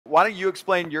why don't you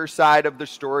explain your side of the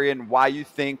story and why you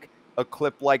think a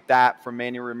clip like that from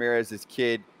Manny Ramirez's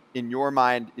kid, in your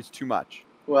mind, is too much?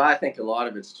 Well, I think a lot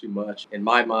of it's too much. In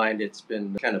my mind, it's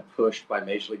been kind of pushed by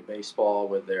Major League Baseball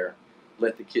with their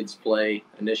 "Let the Kids Play"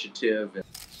 initiative,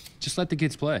 Just let the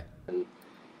kids play. and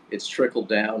it's trickled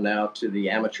down now to the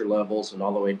amateur levels and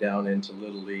all the way down into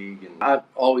Little League. And I've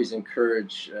always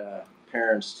encouraged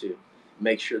parents to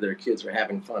make sure their kids are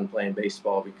having fun playing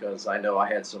baseball, because I know I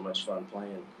had so much fun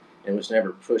playing and it was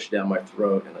never pushed down my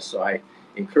throat. And so I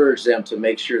encourage them to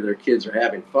make sure their kids are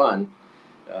having fun.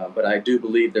 But I do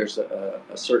believe there's a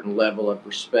certain level of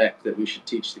respect that we should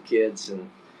teach the kids. And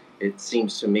it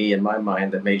seems to me, in my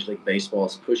mind, that Major League Baseball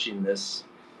is pushing this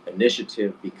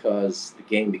initiative because the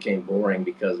game became boring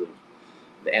because of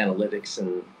the analytics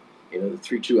and the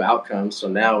 3-2 outcomes. So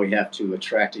now we have to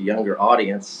attract a younger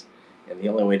audience, and the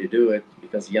only way to do it,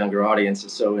 because the younger audience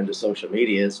is so into social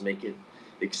media, is make it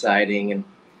exciting and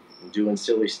doing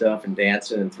silly stuff and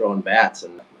dancing and throwing bats.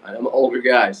 And I'm an older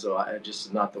guy, so I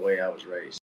just not the way I was raised.